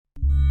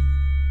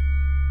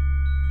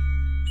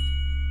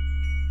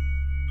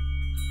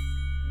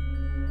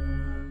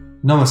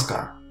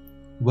Namaskar.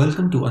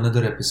 Welcome to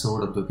another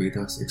episode of the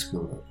Vedas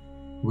Explorer,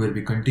 where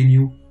we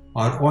continue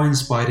our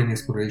awe-inspiring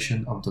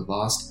exploration of the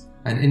vast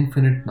and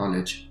infinite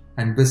knowledge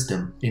and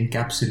wisdom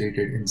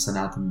encapsulated in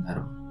Sanatana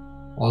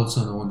Dharma,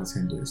 also known as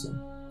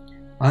Hinduism.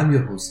 I am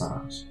your host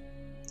Saransh.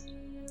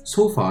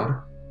 So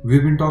far,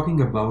 we've been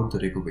talking about the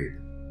Rig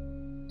Veda.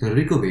 The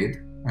Rig Veda,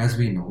 as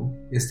we know,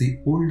 is the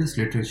oldest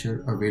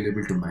literature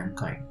available to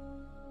mankind.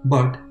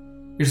 But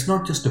it's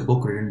not just a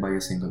book written by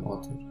a single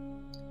author.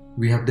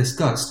 We have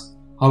discussed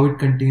how it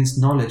contains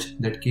knowledge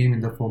that came in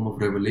the form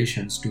of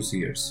revelations to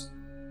seers.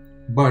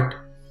 But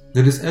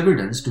there is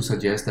evidence to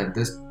suggest that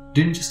this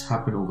didn't just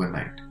happen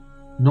overnight,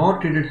 nor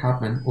did it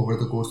happen over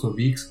the course of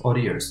weeks or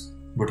years,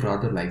 but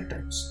rather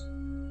lifetimes.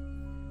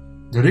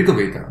 The Rig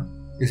Veda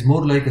is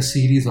more like a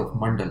series of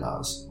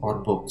mandalas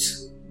or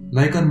books,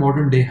 like our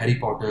modern day Harry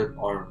Potter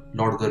or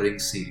Lord of the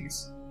Rings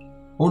series.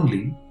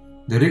 Only,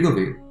 the Rig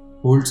Veda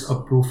holds a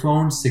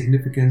profound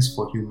significance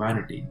for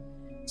humanity,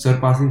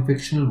 surpassing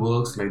fictional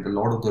works like The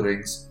Lord of the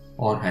Rings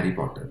or Harry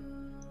Potter.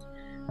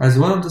 As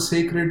one of the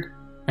sacred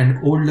and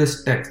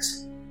oldest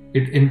texts,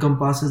 it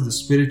encompasses the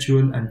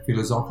spiritual and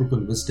philosophical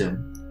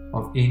wisdom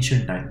of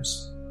ancient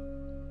times.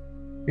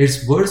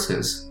 Its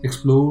verses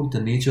explore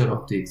the nature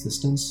of the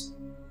existence,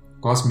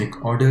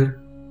 cosmic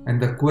order,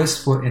 and the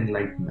quest for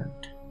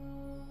enlightenment.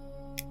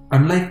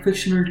 Unlike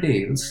fictional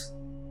tales,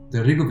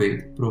 the Rig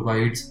Veda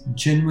provides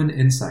genuine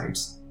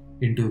insights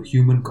into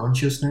human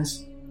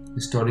consciousness,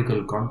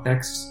 historical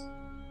contexts,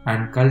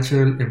 and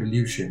cultural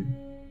evolution,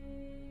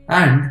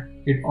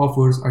 and it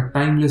offers a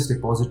timeless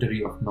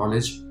repository of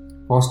knowledge,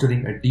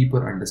 fostering a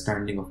deeper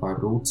understanding of our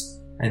roots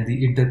and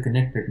the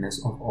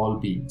interconnectedness of all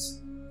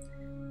beings.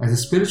 As a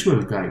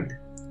spiritual guide,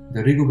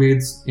 the Rig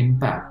Veda's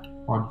impact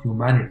on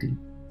humanity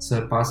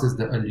surpasses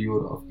the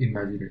allure of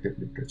imaginative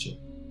literature.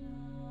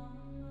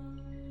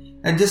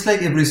 And just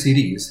like every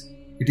series,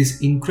 it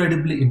is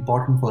incredibly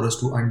important for us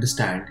to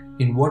understand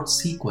in what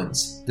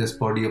sequence this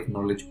body of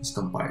knowledge was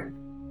compiled.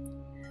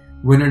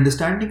 When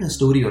understanding a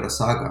story or a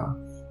saga,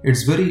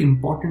 it's very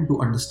important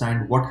to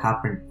understand what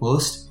happened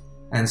first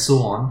and so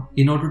on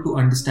in order to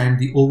understand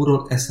the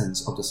overall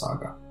essence of the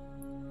saga.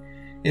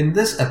 In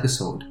this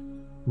episode,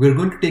 we're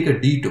going to take a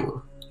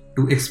detour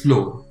to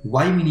explore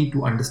why we need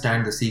to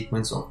understand the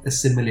sequence of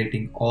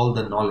assimilating all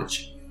the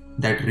knowledge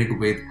that Rig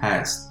Veda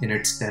has in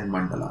its 10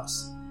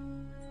 mandalas.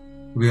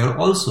 We are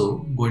also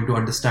going to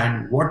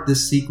understand what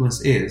this sequence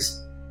is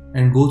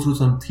and go through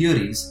some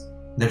theories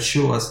that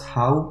show us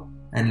how,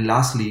 and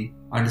lastly,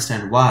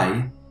 understand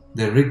why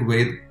the Rig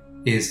Veda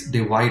is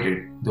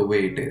divided the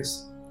way it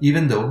is,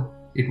 even though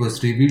it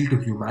was revealed to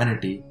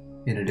humanity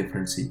in a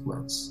different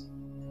sequence.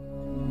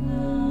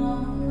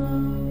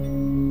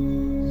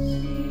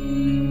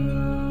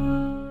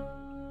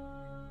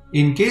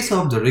 In case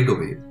of the Rig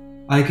Veda,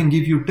 I can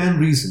give you 10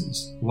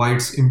 reasons why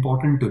it's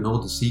important to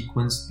know the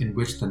sequence in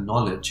which the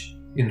knowledge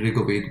in Rig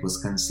Veda was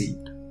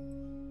conceived.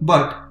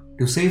 But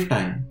to save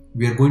time,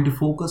 we are going to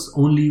focus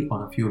only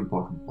on a few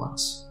important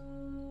ones.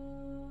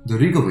 The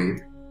Rig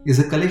Veda is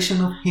a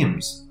collection of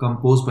hymns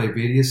composed by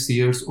various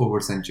seers over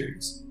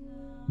centuries.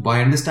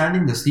 By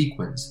understanding the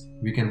sequence,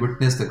 we can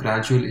witness the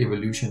gradual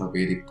evolution of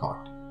Vedic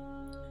thought.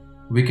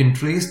 We can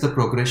trace the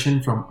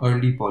progression from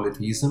early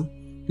polytheism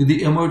to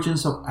the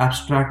emergence of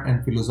abstract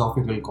and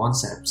philosophical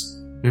concepts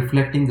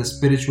reflecting the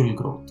spiritual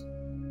growth.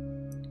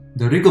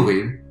 The Rig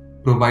Veda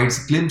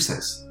provides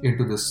glimpses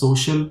into the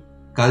social,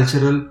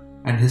 cultural,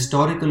 and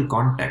historical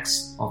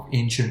contexts of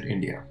ancient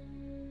India.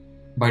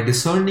 By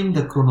discerning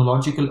the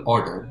chronological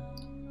order,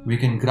 we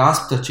can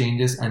grasp the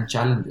changes and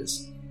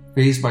challenges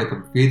faced by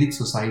the Vedic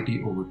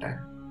society over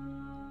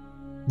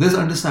time. This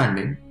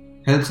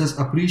understanding helps us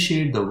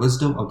appreciate the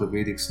wisdom of the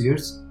Vedic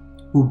seers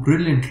who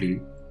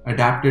brilliantly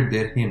adapted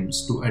their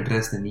hymns to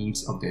address the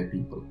needs of their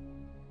people.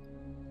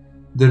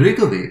 The Rig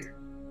Veda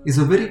is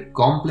a very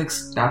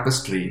complex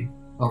tapestry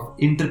of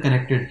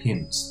interconnected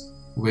hymns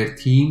where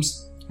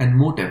themes and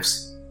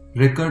motifs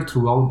recur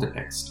throughout the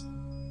text.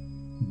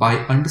 By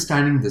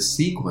understanding this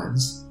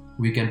sequence,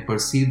 we can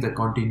perceive the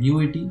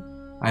continuity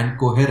and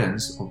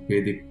coherence of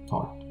Vedic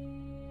thought.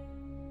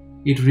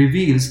 It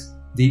reveals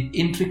the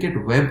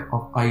intricate web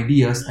of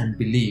ideas and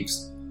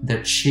beliefs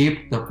that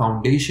shaped the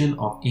foundation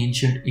of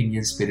ancient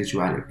Indian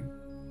spirituality.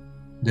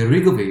 The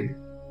Rig Veda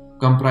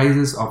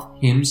comprises of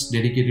hymns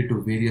dedicated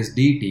to various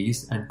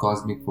deities and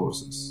cosmic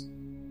forces.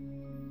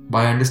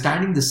 By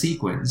understanding the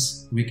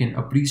sequence, we can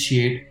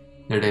appreciate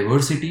the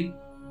diversity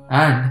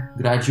and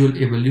gradual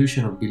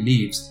evolution of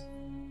beliefs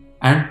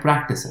and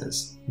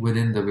practices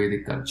within the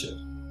Vedic culture.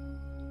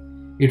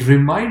 It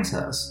reminds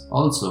us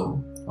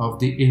also of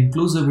the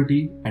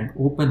inclusivity and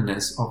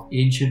openness of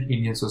ancient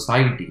Indian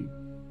society,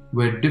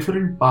 where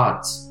different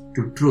paths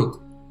to truth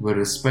were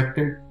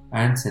respected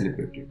and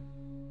celebrated.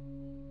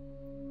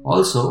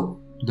 Also,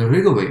 the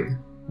Rig Veda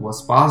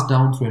was passed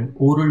down through an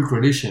oral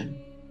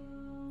tradition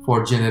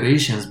for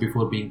generations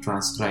before being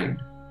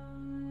transcribed.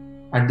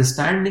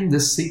 Understanding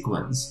this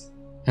sequence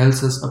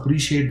helps us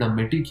appreciate the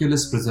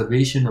meticulous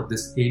preservation of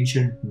this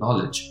ancient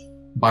knowledge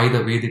by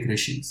the Vedic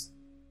rishis.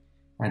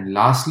 And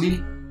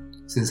lastly,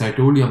 since I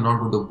told you I'm not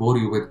going to bore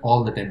you with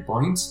all the 10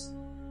 points,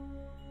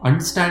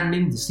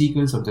 understanding the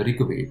sequence of the Rig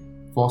Veda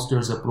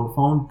fosters a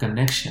profound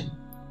connection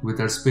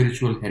with our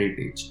spiritual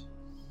heritage.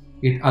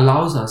 It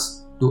allows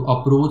us to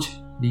approach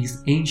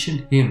these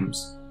ancient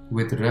hymns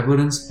with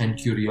reverence and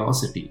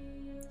curiosity,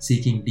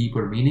 seeking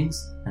deeper meanings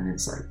and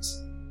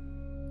insights.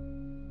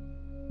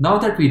 Now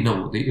that we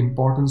know the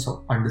importance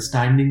of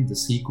understanding the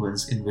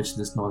sequence in which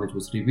this knowledge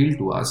was revealed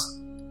to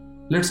us,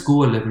 let's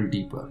go a level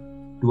deeper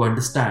to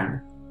understand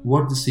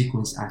what the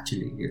sequence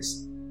actually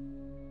is.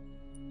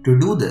 To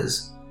do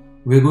this,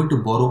 we're going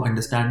to borrow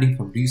understanding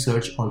from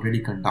research already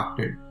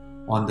conducted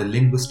on the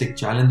linguistic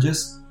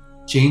challenges,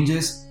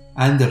 changes,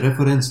 and the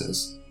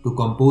references to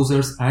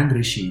composers and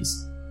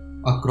rishis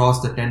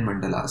across the 10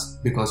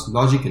 mandalas, because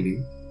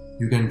logically,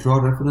 you can draw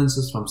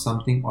references from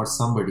something or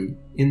somebody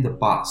in the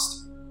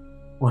past,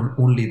 on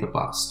only the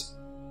past.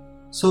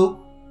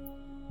 So,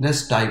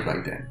 let's dive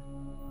right in.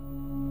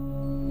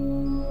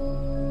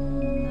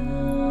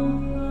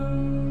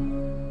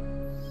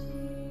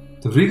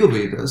 The Rig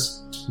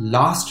Veda's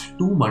last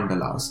two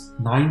mandalas,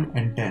 9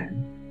 and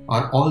 10,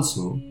 are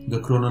also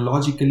the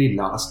chronologically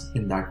last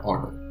in that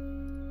order.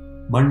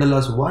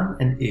 Mandalas 1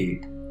 and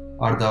 8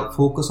 are the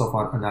focus of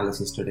our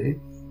analysis today,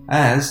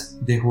 as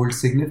they hold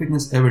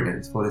significant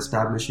evidence for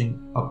establishing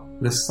a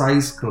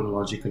precise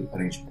chronological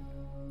arrangement.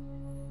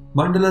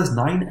 Mandalas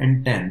 9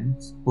 and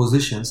 10's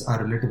positions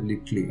are relatively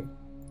clear.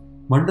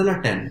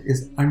 Mandala 10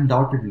 is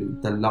undoubtedly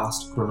the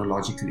last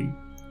chronologically,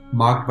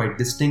 marked by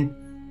distinct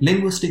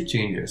linguistic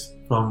changes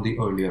from the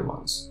earlier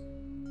ones.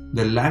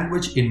 The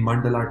language in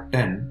Mandala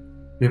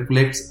 10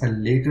 reflects a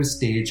later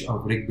stage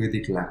of Rig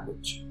Vedic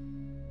language,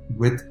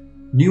 with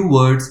new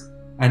words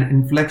and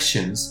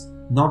inflections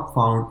not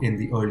found in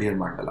the earlier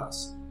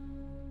mandalas.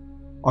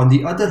 On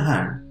the other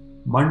hand,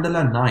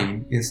 Mandala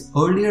 9 is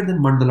earlier than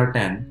Mandala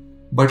 10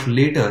 but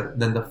later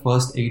than the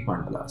first 8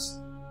 mandalas.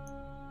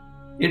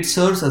 It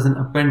serves as an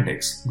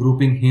appendix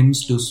grouping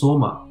hymns to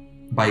Soma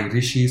by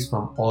rishis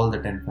from all the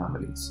 10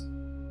 families.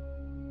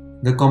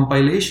 The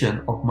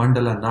compilation of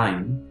Mandala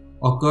 9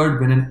 occurred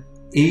when an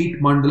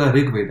 8 mandala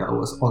Rig Veda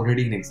was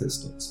already in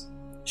existence,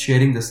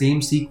 sharing the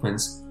same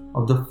sequence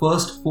of the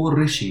first 4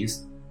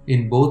 rishis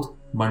in both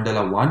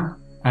Mandala 1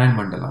 and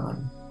Mandala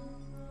 9.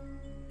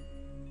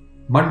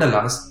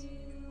 Mandalas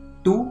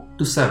 2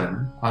 to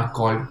 7 are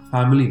called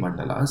family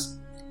mandalas,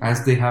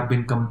 as they have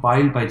been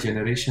compiled by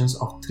generations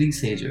of 3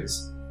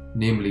 sages,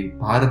 namely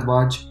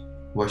Bharadwaj,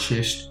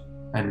 Vashisht,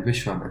 and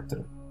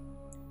Vishwamitra.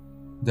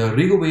 The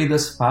Rig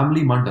Veda's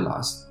family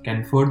mandalas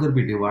can further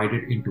be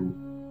divided into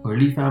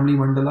early family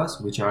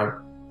mandalas, which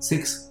are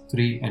 6,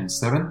 3, and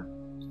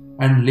 7,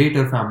 and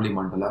later family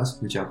mandalas,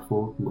 which are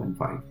 4, 2, and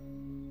 5.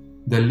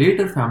 The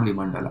later family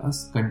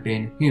mandalas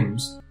contain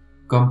hymns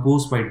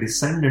composed by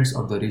descendants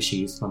of the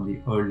rishis from the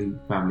early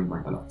family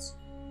mandalas.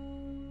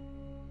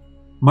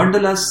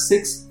 Mandalas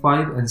 6,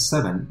 5, and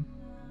 7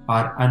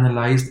 are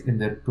analyzed in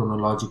their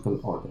chronological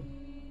order.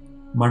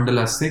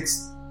 Mandala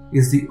 6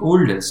 is the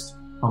oldest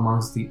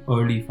amongst the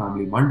early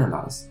family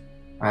mandalas,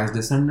 as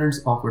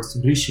descendants of its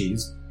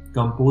rishis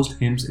composed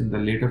hymns in the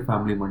later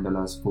family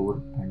mandalas 4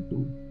 and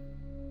 2.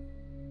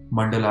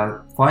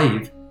 Mandala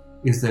 5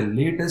 is the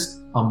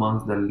latest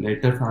amongst the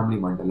later family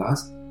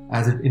mandalas,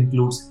 as it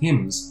includes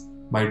hymns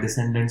by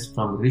descendants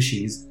from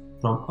rishis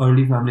from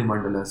early family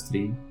mandalas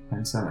 3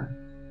 and 7.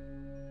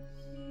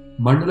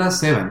 Mandala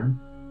 7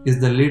 is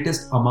the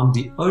latest among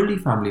the early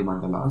family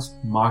mandalas,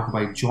 marked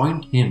by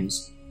joint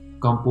hymns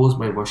composed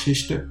by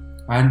Vashisht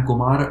and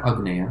Kumara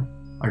Agneya,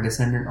 a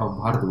descendant of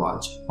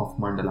Bharadwaj of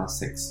Mandala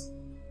 6.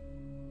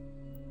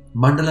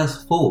 Mandala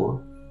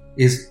 4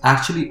 is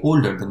actually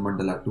older than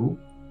Mandala 2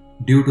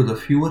 due to the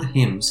fewer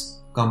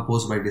hymns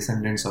composed by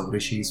descendants of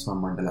rishis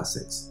from Mandala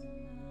 6.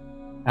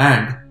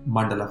 And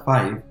Mandala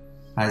 5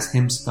 has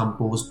hymns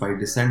composed by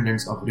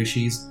descendants of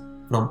rishis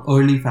from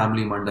early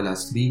family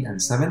mandalas 3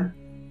 and 7,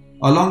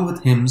 along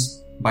with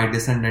hymns by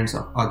descendants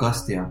of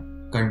Agastya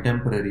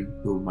contemporary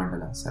to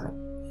Mandala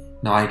 7.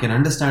 Now I can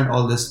understand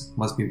all this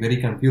must be very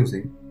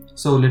confusing,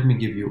 so let me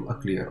give you a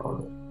clear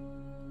order.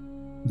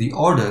 The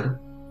order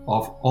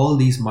of all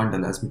these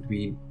mandalas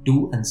between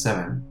 2 and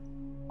 7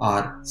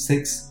 are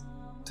 6,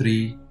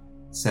 3,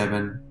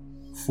 7,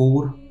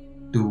 4,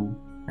 2,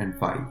 and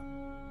 5.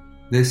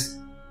 This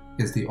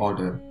is the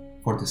order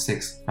for the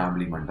 6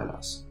 family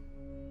mandalas.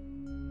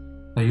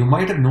 Now you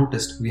might have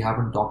noticed we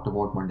haven't talked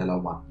about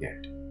Mandala 1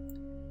 yet.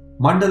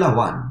 Mandala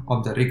 1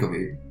 of the Rig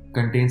Veda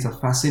contains a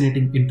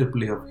fascinating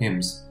interplay of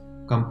hymns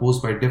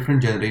composed by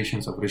different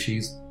generations of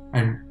rishis,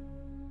 and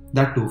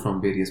that too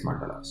from various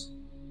mandalas.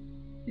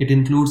 It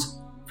includes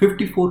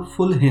 54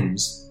 full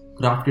hymns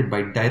crafted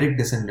by direct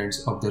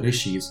descendants of the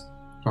rishis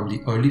from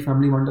the early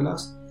family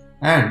mandalas,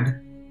 and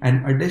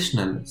an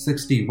additional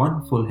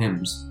 61 full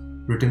hymns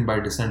written by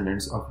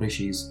descendants of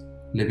rishis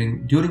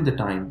living during the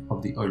time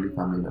of the early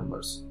family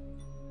members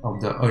of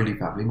the early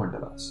family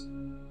mandalas.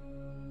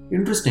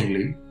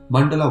 Interestingly,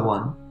 Mandala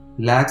 1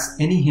 lacks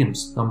any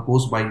hymns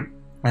composed by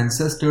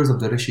ancestors of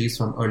the rishis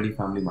from early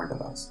family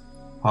mandalas.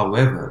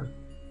 However,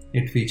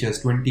 it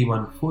features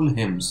 21 full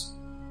hymns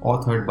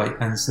authored by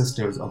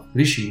ancestors of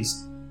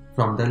rishis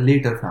from the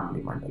later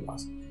family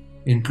mandalas,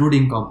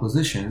 including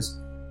compositions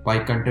by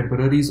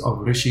contemporaries of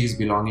rishis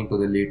belonging to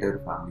the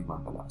later family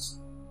mandalas,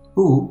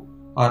 who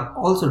are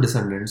also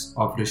descendants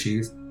of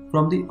rishis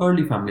from the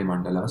early family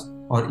mandalas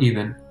or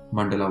even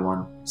Mandala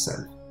 1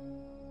 itself.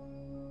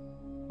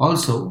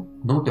 Also,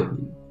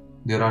 notably,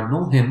 there are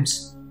no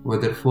hymns,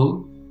 whether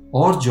full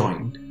or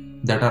joint,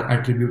 that are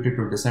attributed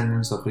to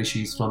descendants of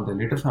rishis from the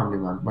later family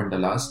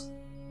mandalas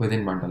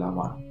within Mandala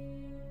 1.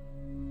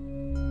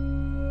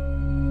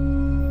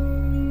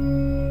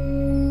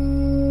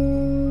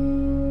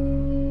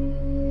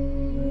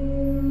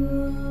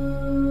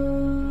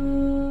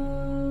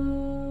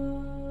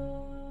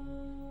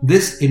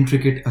 This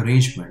intricate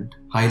arrangement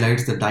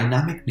highlights the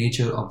dynamic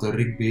nature of the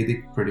Rig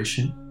Vedic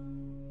tradition,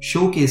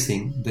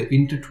 showcasing the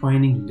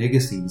intertwining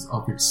legacies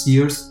of its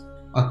seers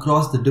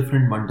across the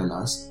different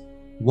mandalas,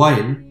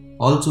 while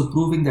also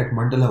proving that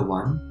Mandala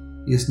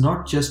 1 is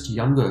not just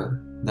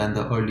younger than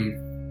the early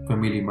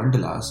family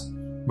mandalas,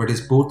 but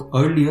is both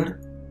earlier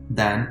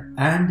than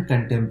and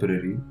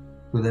contemporary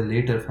to the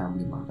later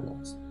family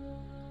mandalas.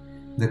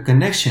 The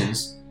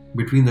connections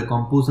between the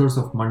composers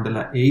of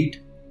Mandala 8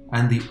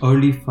 and the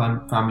early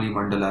family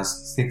mandalas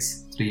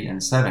 6, 3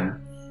 and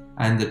 7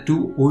 and the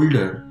two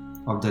older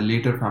of the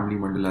later family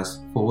mandalas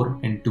 4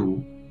 and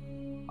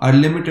 2 are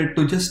limited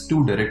to just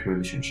two direct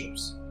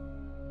relationships.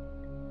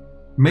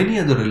 Many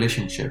other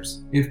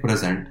relationships, if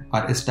present,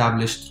 are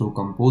established through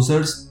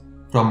composers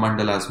from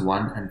mandalas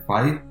 1 and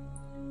 5,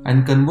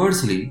 and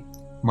conversely,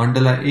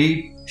 Mandala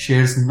 8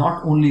 shares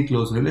not only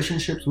close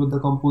relationships with the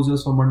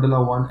composers from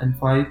Mandala 1 and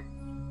 5,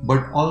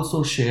 but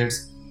also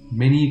shares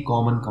many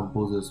common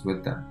composers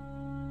with them.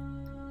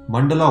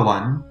 Mandala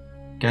 1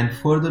 can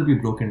further be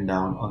broken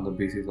down on the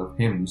basis of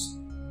hymns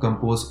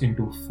composed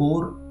into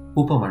 4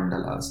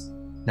 upamandalas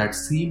that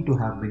seem to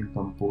have been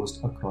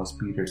composed across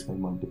periods by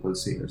multiple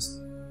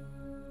seers.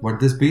 What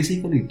this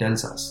basically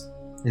tells us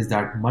is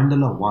that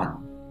Mandala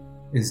 1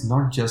 is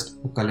not just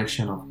a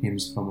collection of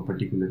hymns from a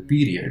particular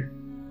period,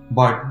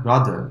 but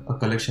rather a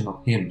collection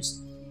of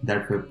hymns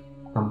that were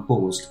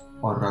composed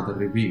or rather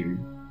revealed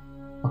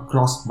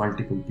across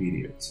multiple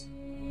periods.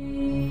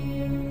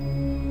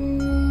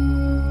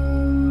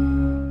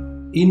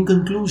 In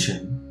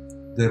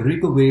conclusion, the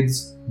Rig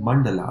Veda's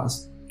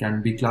mandalas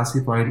can be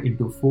classified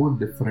into 4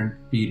 different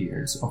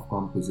periods of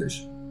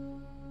composition.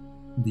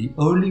 The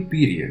early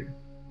period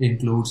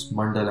includes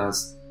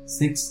mandalas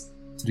 6,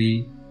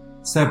 3,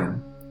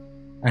 7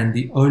 and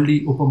the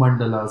early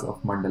upamandalas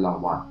of Mandala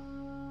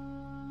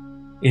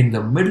 1. In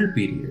the middle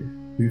period,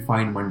 we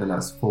find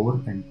mandalas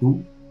 4 and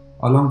 2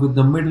 along with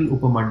the middle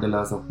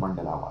upamandalas of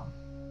Mandala 1,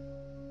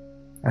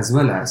 as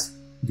well as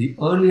the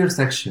earlier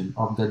section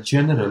of the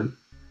general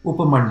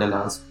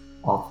upamandalas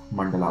of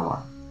Mandala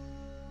 1.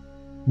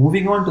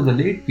 Moving on to the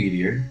late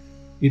period,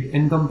 it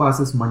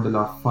encompasses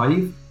Mandala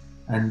 5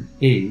 and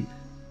 8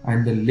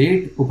 and the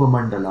late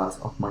upamandalas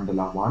of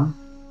Mandala 1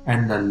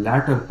 and the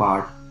latter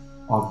part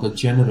of the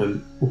general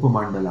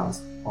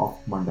upamandalas of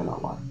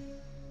Mandala 1.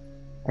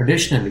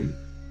 Additionally,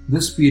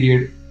 this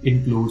period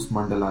includes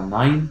Mandala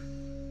 9,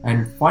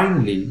 and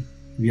finally,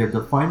 we have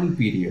the final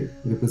period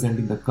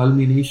representing the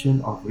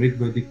culmination of Rig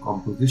Vedic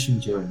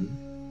composition journey,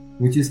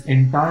 which is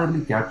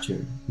entirely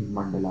captured in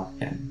Mandala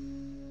 10.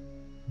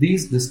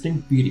 These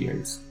distinct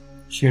periods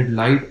shed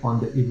light on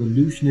the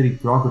evolutionary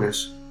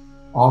progress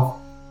of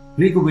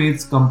Rig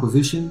Veda's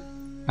composition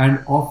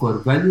and offer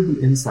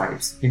valuable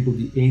insights into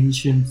the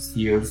ancient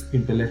seers'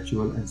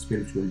 intellectual and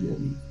spiritual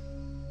journey.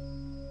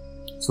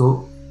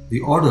 So,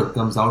 the order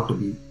comes out to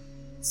be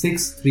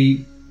 6,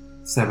 3,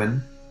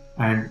 7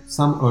 and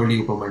some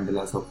early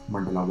upamandalas of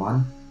Mandala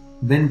 1,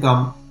 then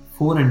come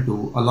 4 and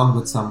 2 along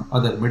with some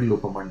other middle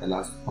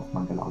upamandalas of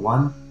Mandala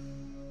 1,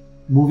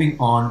 moving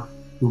on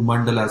to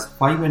mandalas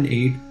 5 and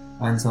 8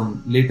 and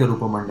some later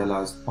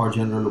upamandalas or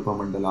general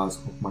upamandalas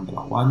of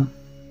Mandala 1,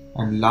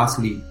 and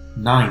lastly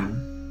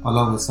 9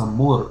 along with some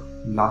more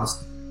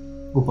last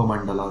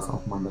upamandalas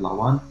of Mandala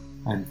 1,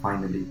 and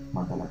finally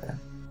Mandala 10.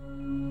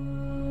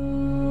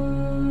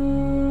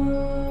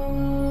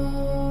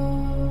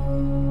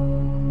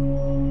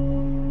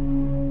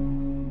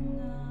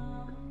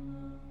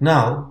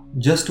 Now,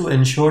 just to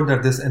ensure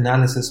that this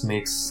analysis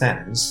makes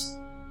sense,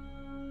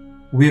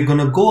 we are going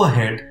to go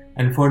ahead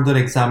and further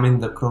examine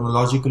the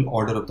chronological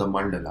order of the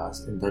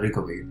mandalas in the Rig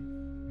Veda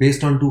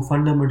based on 2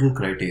 fundamental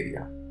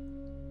criteria: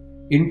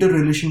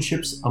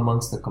 interrelationships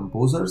amongst the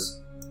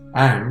composers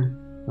and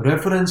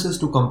references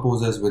to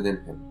composers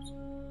within hymns.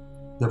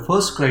 The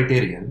first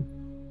criterion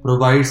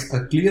provides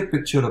a clear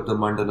picture of the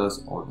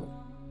mandala's order.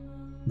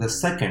 The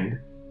second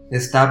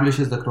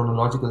establishes the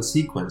chronological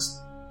sequence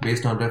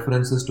based on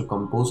references to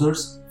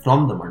composers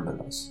from the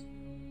mandalas.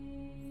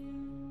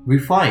 We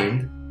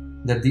find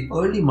that the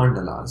early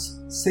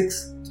mandalas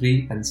 6,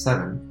 3 and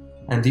 7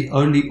 and the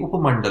early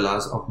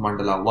upamandalas of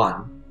Mandala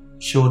 1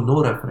 show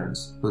no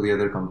reference to the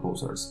other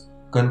composers,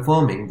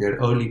 confirming their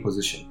early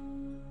position.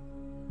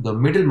 The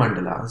middle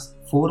mandalas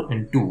 4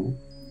 and 2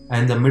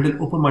 and the middle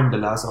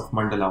upamandalas of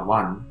Mandala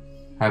 1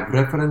 have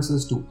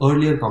references to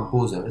earlier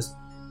composers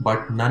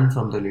but none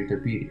from the later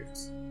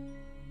periods.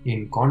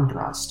 In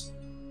contrast,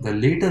 the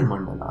later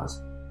mandalas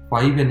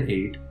 5 and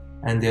 8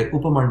 and their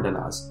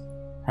upamandalas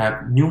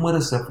have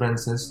numerous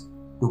references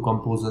to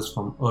composers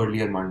from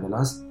earlier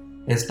mandalas,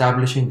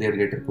 establishing their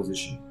later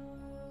position.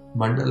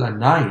 Mandala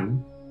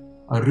 9,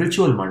 a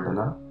ritual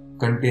mandala,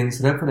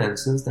 contains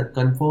references that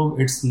confirm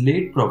its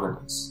late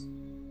provenance,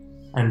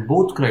 and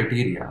both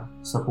criteria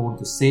support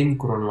the same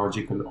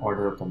chronological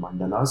order of the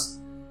mandalas,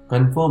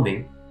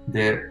 confirming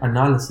their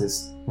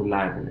analysis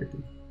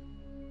reliability.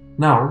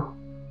 Now,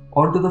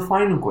 on to the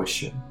final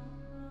question.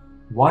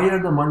 Why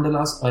are the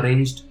mandalas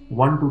arranged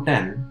 1 to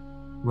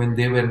 10 when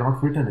they were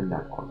not written in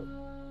that order?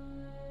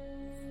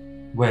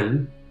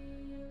 Well,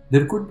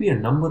 there could be a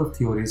number of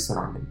theories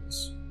surrounding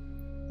this.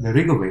 The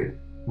Rig Veda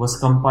was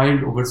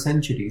compiled over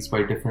centuries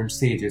by different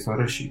sages or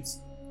rishis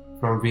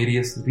from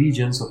various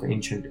regions of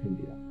ancient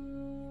India.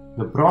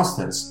 The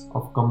process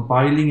of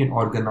compiling and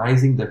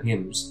organizing the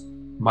hymns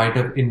might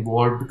have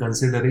involved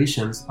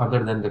considerations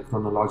other than the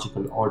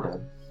chronological order,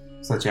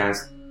 such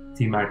as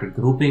thematic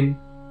grouping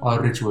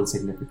or ritual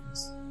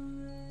significance.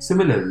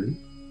 Similarly,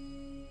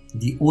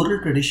 the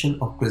oral tradition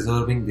of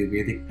preserving the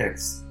Vedic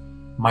texts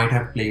might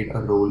have played a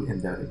role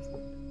in the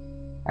arrangement.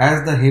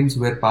 As the hymns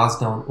were passed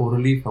down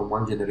orally from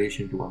one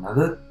generation to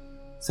another,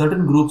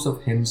 certain groups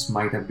of hymns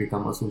might have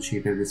become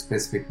associated with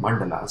specific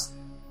mandalas,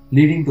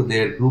 leading to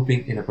their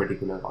grouping in a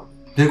particular order.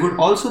 There could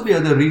also be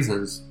other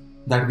reasons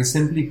that we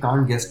simply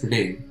can't guess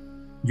today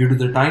due to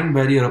the time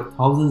barrier of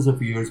thousands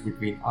of years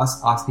between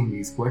us asking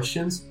these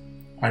questions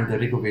and the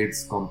Rig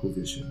Veda's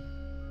composition.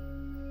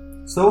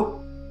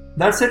 So,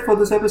 that's it for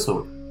this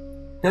episode.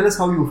 Tell us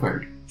how you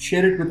felt,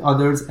 share it with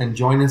others, and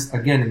join us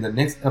again in the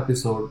next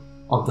episode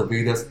of the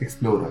Vedas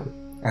Explorer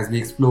as we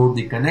explore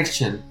the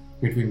connection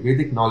between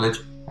Vedic knowledge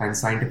and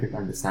scientific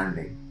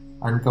understanding,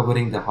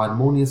 uncovering the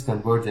harmonious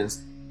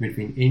convergence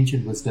between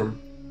ancient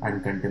wisdom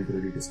and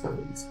contemporary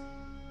discoveries.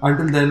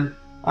 Until then,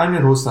 I'm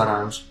your host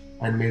Saransh,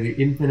 and may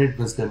the infinite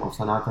wisdom of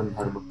Sanatan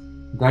Dharma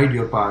guide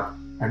your path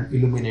and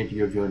illuminate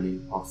your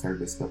journey of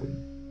self-discovery.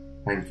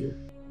 Thank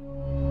you.